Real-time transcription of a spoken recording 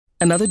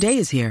Another day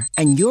is here,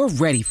 and you're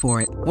ready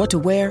for it. What to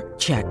wear?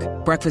 Check.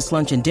 Breakfast,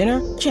 lunch, and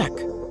dinner? Check.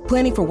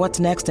 Planning for what's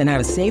next and how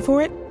to save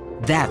for it?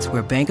 That's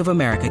where Bank of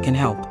America can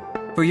help.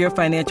 For your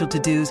financial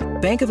to-dos,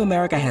 Bank of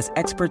America has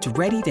experts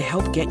ready to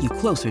help get you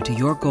closer to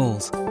your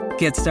goals.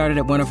 Get started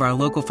at one of our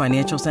local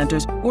financial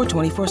centers or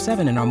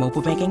 24/7 in our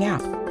mobile banking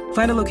app.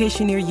 Find a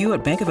location near you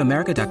at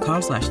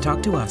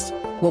bankofamerica.com/talktous.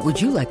 What would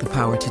you like the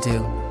power to do?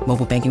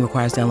 Mobile banking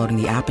requires downloading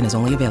the app and is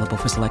only available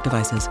for select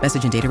devices.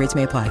 Message and data rates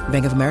may apply.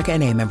 Bank of America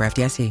N.A., member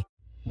FDIC.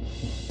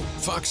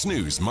 Fox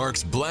News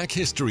marks Black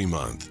History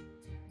Month.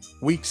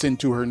 Weeks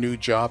into her new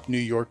job, New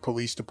York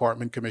Police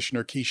Department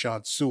Commissioner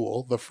Keechant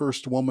Sewell, the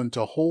first woman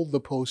to hold the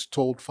post,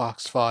 told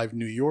Fox 5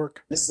 New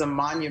York, "This is a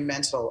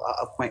monumental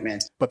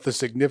appointment." But the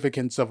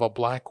significance of a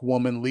black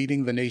woman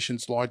leading the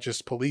nation's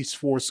largest police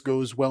force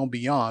goes well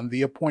beyond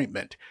the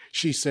appointment.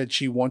 She said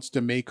she wants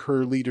to make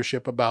her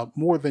leadership about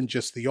more than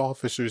just the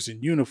officers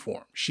in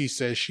uniform. She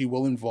says she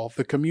will involve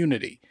the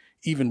community,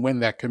 even when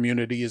that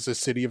community is a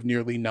city of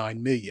nearly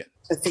 9 million.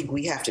 I think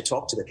we have to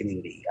talk to the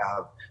community.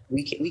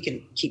 We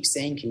can keep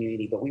saying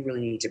community, but we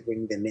really need to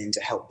bring them in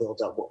to help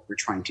build up what we're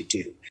trying to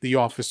do. The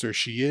officer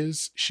she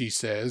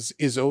says,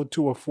 is owed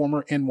to a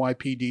former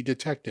NYPD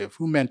detective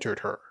who mentored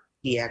her.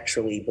 He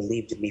actually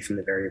believed in me from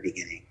the very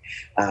beginning.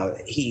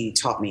 He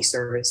taught me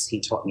service. He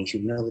taught me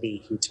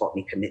humility. He taught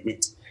me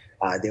commitment.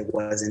 There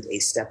wasn't a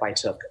step I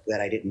took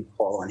that I didn't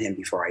call on him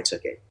before I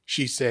took it.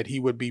 She said he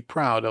would be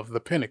proud of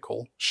the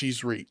pinnacle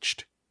she's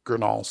reached.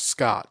 Gernal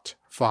Scott,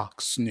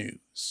 Fox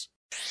News.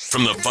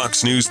 From the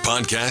Fox News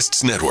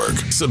Podcasts Network,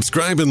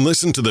 subscribe and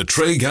listen to the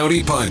Trey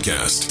Gowdy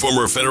Podcast.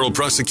 Former federal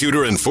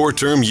prosecutor and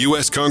 4-term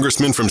U.S.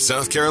 Congressman from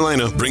South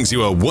Carolina brings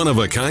you a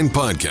one-of-a-kind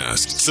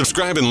podcast.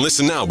 Subscribe and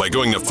listen now by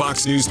going to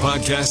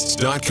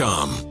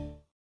foxnewspodcasts.com.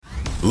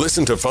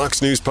 Listen to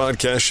Fox News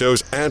Podcast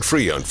shows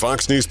ad-free on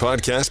Fox News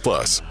Podcast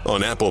Plus,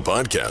 on Apple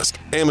Podcast,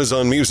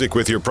 Amazon Music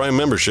with your Prime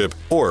membership,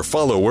 or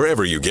follow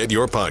wherever you get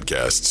your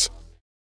podcasts.